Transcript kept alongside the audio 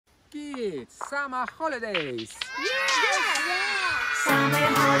Kids, summer holidays! Yeah! Summer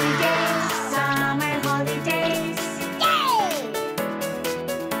holidays, summer holidays. Yay!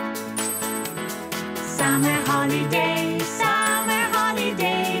 Summer holidays, summer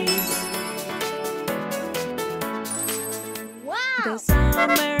holidays. Wow! The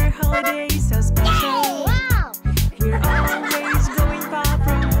summer holidays are special. Yay! Wow! We're always going far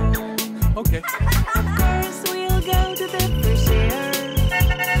from home. Okay. Of course, we'll go to the fresh air,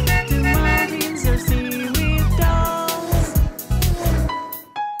 to mountains or sea with dolls.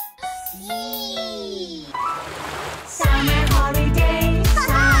 Summer holidays,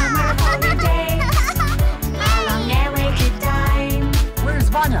 summer holidays. How long a waited time. Where's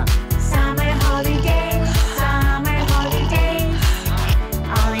Vania? Summer holidays, summer holidays.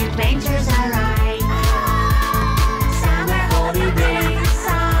 All adventures are right. Summer holidays,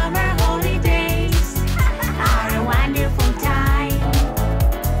 summer holidays are a wonderful time.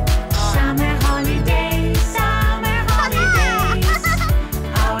 Summer holidays, summer holidays.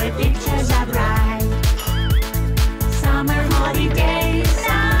 Our pictures are bright. Summer holidays,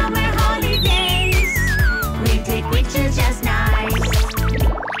 summer holidays. We take pictures just nice.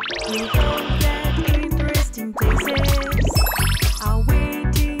 We hope that interesting places are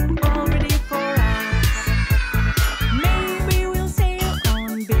waiting already for us. Maybe we'll sail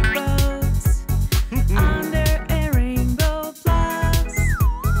on big boats under a rainbow plus.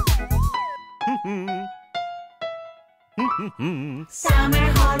 Summer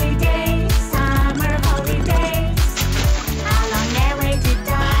holidays, summer holidays. How long a waited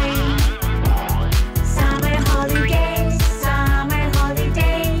time. Summer holidays, summer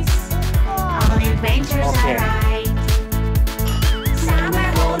holidays. All adventures are right. Summer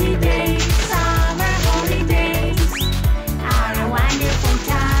holidays are a wonderful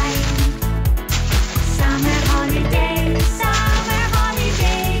time. Summer holidays,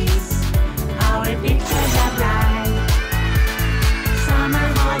 our pictures are bright. Summer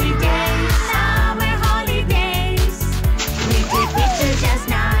holidays, we take pictures just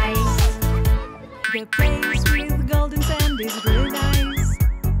nice. The place with golden sand is really nice.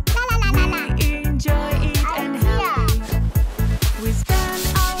 We enjoy it and happy. We spend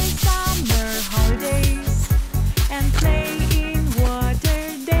our summer holidays and play in water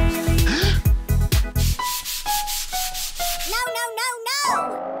daily. No!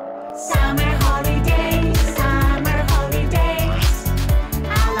 Summer holidays,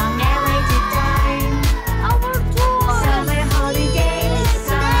 how long a waited time. Summer holidays,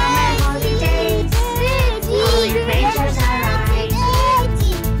 all adventures are right.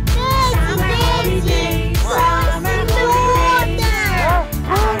 Summer holidays,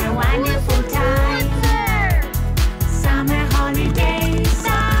 are a wonderful time. Summer holidays,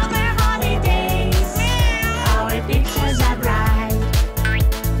 our pictures are bright.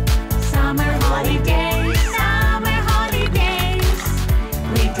 Summer holidays,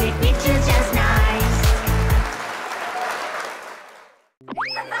 we take pictures just nice.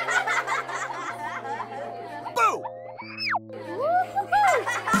 Boo!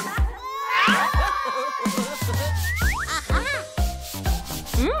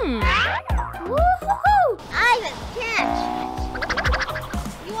 I have a catch.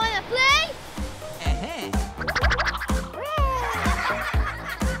 You wanna play?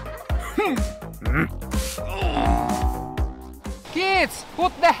 Kids,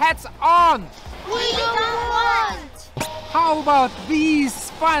 put the hats on! We don't want. How about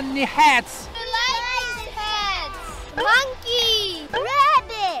these funny hats? We like these heads. Monkey.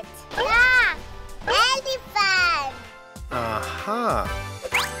 Rabbit. Yeah. Elephant. Aha!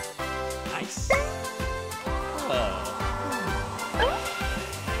 Nice.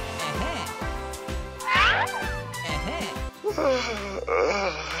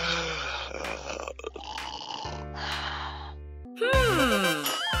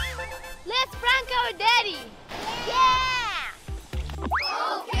 Let's prank our daddy. Yeah.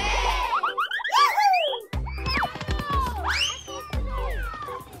 Okay.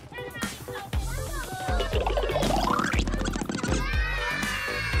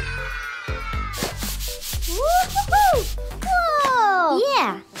 Woo-hoo-hoo! Whoa!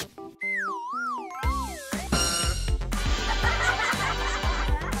 Yeah.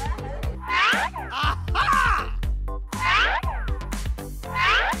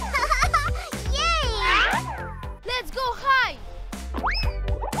 Let's go high!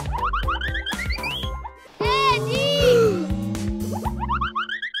 Eddie!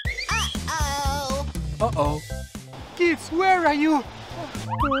 Uh-oh! Uh-oh. Kids, where are you?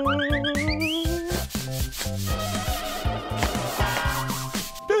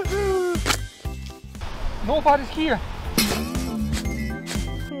 Nobody's here.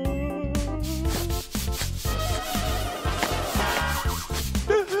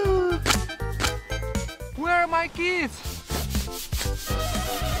 kids!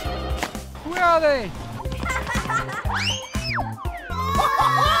 Where are they?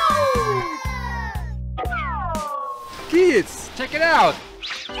 Kids, check it out!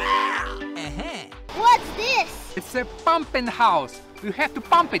 What's this? It's a pumping house. You have to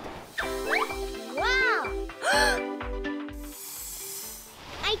pump it. Wow!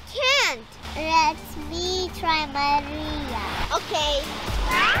 I can't. Let me try Maria. Okay.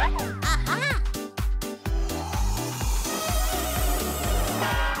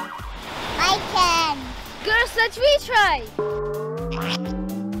 I can. Girls, let me try.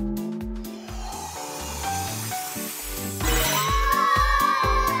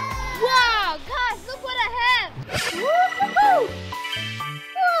 Wow, guys, look what I have. Woohoo!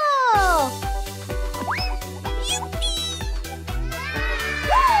 Whoa!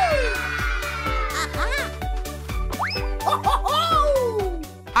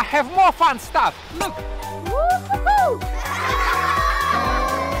 I have more fun stuff. Look. Woohoo!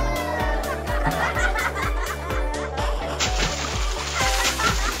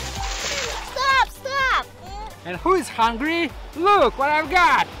 Stop! And who is hungry? Look what I've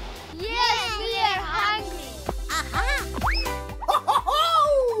got. Yes, we are hungry.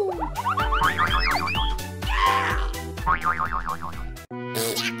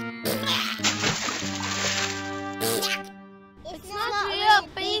 It's not real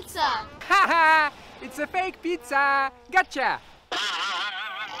pizza. Haha! It's a fake pizza. Gotcha.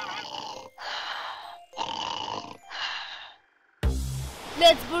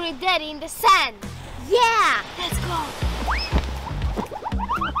 Let's bury Daddy in the sand. Yeah, let's go.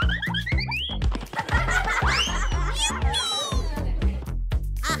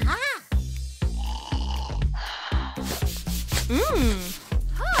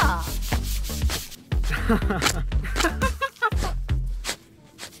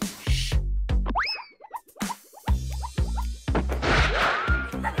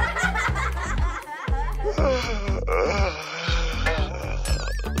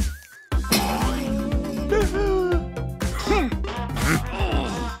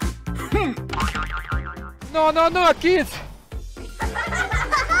 No, kids.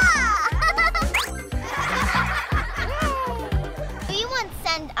 Do you want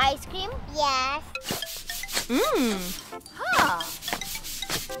sand ice cream? Yes.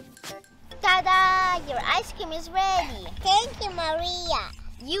 Ta-da! Your ice cream is ready. Thank you, Maria.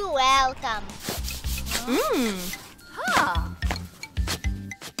 You're welcome.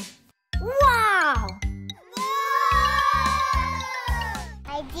 Wow!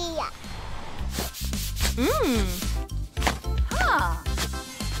 Idea.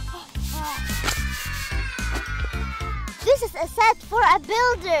 This is a set for a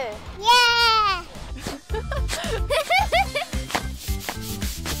builder. Yeah!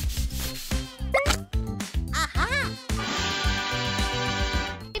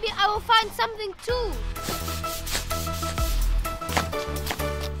 Maybe I will find something too.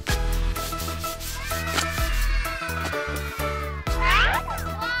 Wow!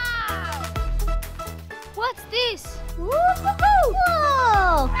 What's this? Woohoo!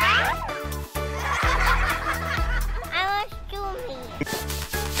 Whoa! I want Jumi.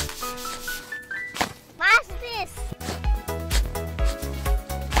 What's this?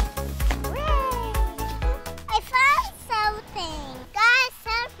 Hooray! I found something. Guys,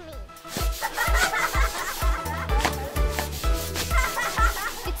 help me.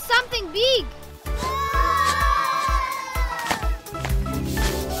 It's something big.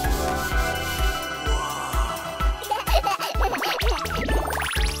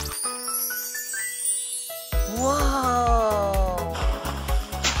 Whoa!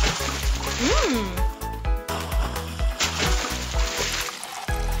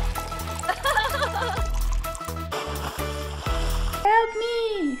 Help me!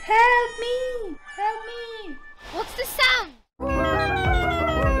 Help me! Help me! What's the sound?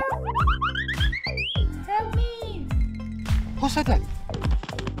 Help me! Who said that?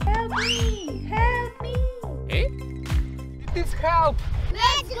 Help me! Help me! Eh? It is help.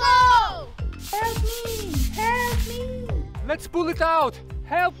 Let's go! Help me! Help me! Let's pull it out.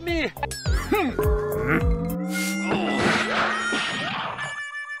 Help me.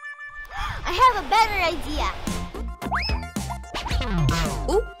 I have a better idea.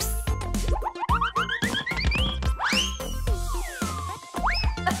 Oops!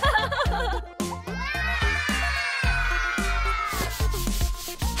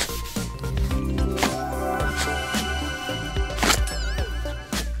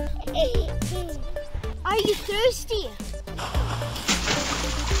 Are you thirsty?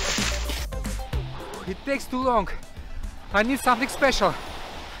 It takes too long. I need something special.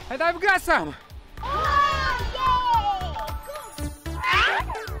 And I've got some. Oh,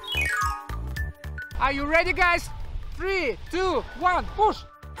 Are you ready, guys? 3, 2, 1, push!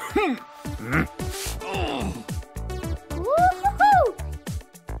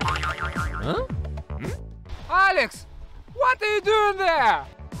 Huh? Alex, what are you doing there?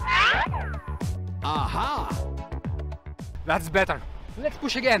 Aha! That's better. Let's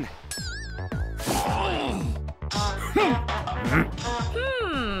push again. Idea.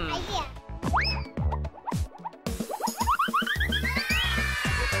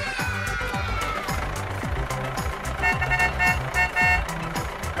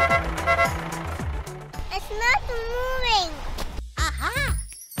 It's not moving. Aha!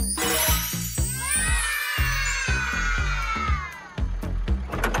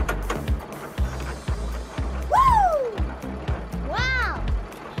 Woo! Wow!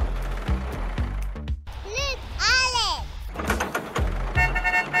 Look, Alex.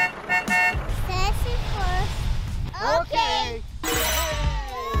 Says it first. Okay.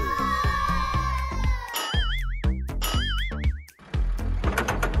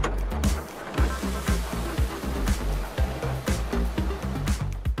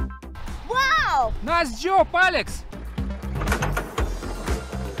 Wow! Nice job, Alex!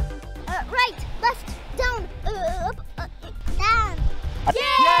 Right, left, down, up, down.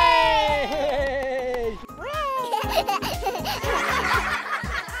 Yay!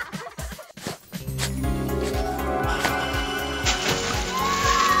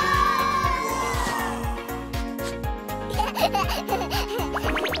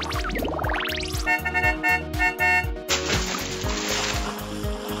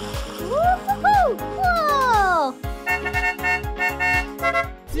 Whoa!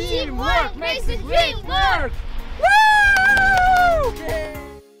 Teamwork makes the dream work! Woo!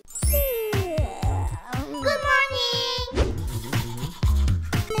 Good morning!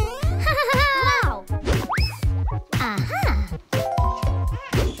 Wow! Aha!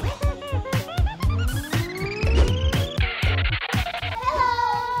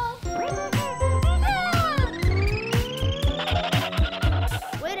 Hello!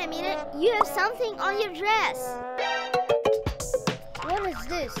 Wait a minute, you have something on your dress. What is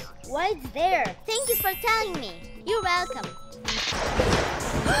this? Why it's there? Thank you for telling me. You're welcome.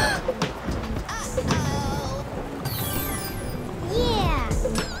 Yeah!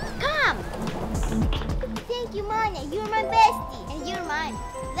 Come! Thank you, Mania. You're my bestie. And you're mine.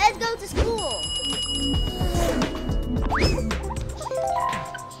 Let's go to school.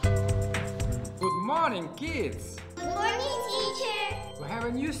 Good morning, kids! Good morning, teacher. We have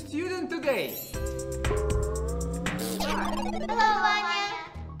a new student today. Hello, Vania.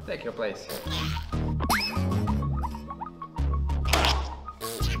 Take your place.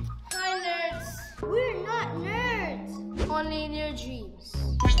 Hi, nerds. We're not nerds. Only in your dreams.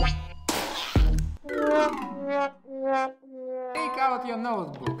 Take out your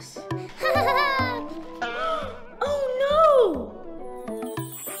notebooks. Oh no!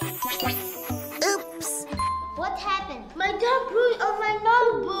 Oops! What happened? My dog wrote on my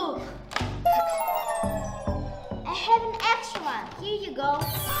notebook. I have an extra one. Here you go.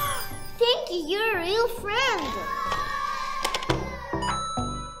 Thank you, you're a real friend.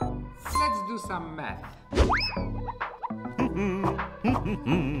 Let's do some math.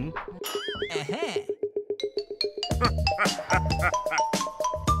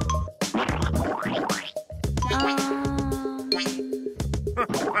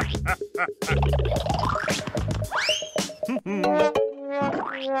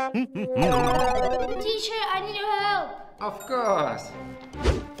 Teacher, I need your help. Of course.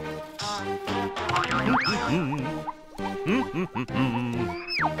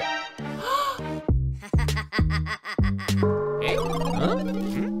 Eh? Huh?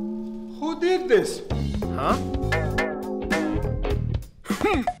 Who did this? Huh?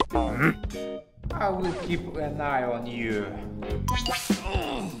 I will keep an eye on you.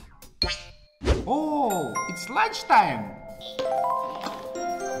 Oh, it's lunchtime.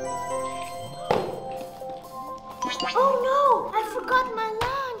 Oh no, I forgot my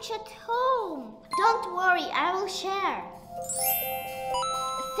lunch at home. Don't worry, I will share.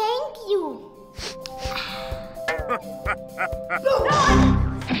 Thank you.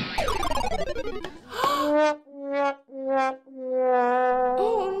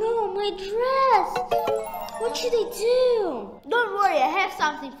 Oh no, my dress. What should I do? Don't worry, I have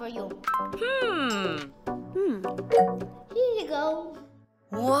something for you. Here you go.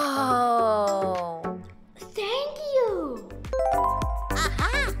 Whoa! Thank you.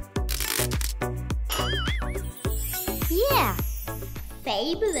 Aha! Yeah.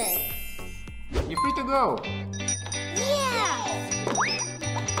 Fabulous. You're free to go. Yeah.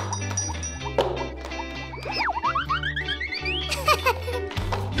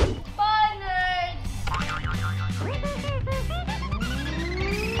 Bye, nerds.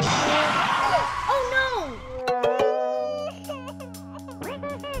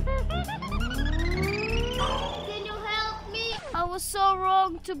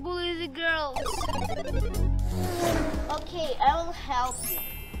 to bully the girls. Okay, I will help you.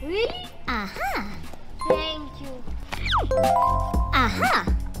 Really? Aha. Thank you. Aha.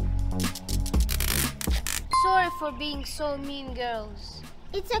 Sorry for being so mean, girls.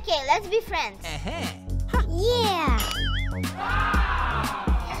 It's okay, let's be friends. Yeah.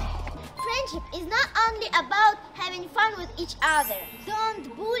 Friendship is not only about having fun with each other.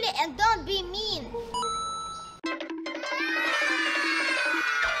 Don't bully and don't be mean.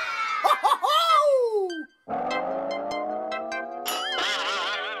 Uh-oh.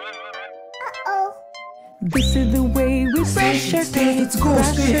 This is the way we brush our teeth. Let's go,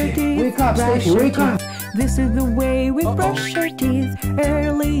 Stacy. Wake up, Stacy. Wake up. This is the way we brush our teeth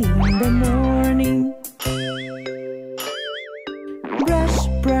early in the morning. Brush,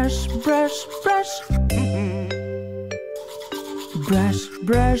 brush, brush, brush. Brush,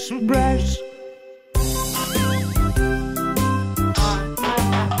 brush, brush.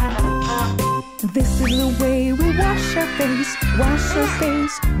 This is the way we wash our face, wash our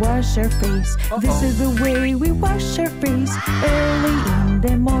face, wash our face. This is the way we wash our face early in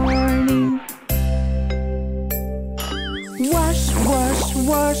the morning. Wash, wash,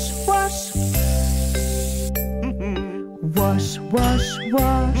 wash, wash. Wash, wash,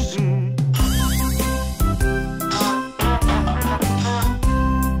 wash.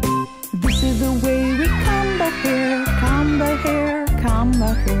 This is the way we comb our hair, comb our hair, comb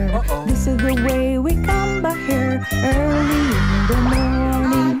our hair. This is the way we comb our hair early in the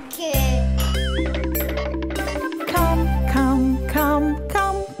morning. Okay. Comb, comb, comb,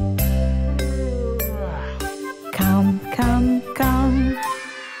 comb. Comb, comb, comb.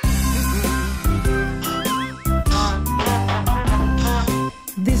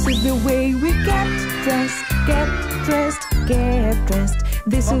 This is the way we get dressed, get dressed, get dressed.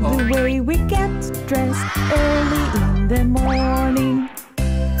 This is the way we get dressed early in the morning.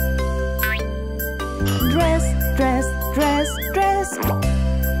 Dress, dress, dress, dress.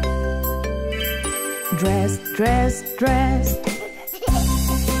 Dress, dress, dress.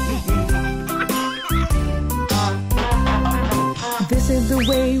 This is the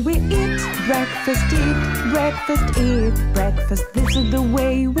way we eat breakfast, eat breakfast, eat breakfast. This is the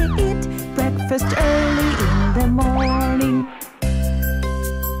way we eat breakfast early in the morning.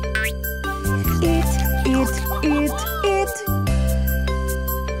 Eat, eat, eat, eat.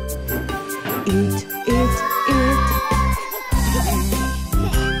 Eat, eat, eat.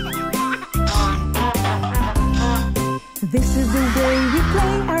 This is the way we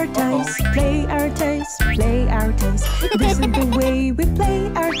play our toys, play our toys, play our toys. This is the way we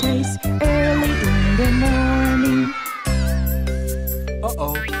play our toys early in the morning.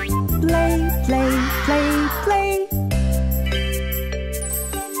 Play, play, play, play.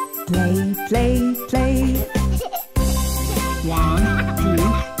 Play, play,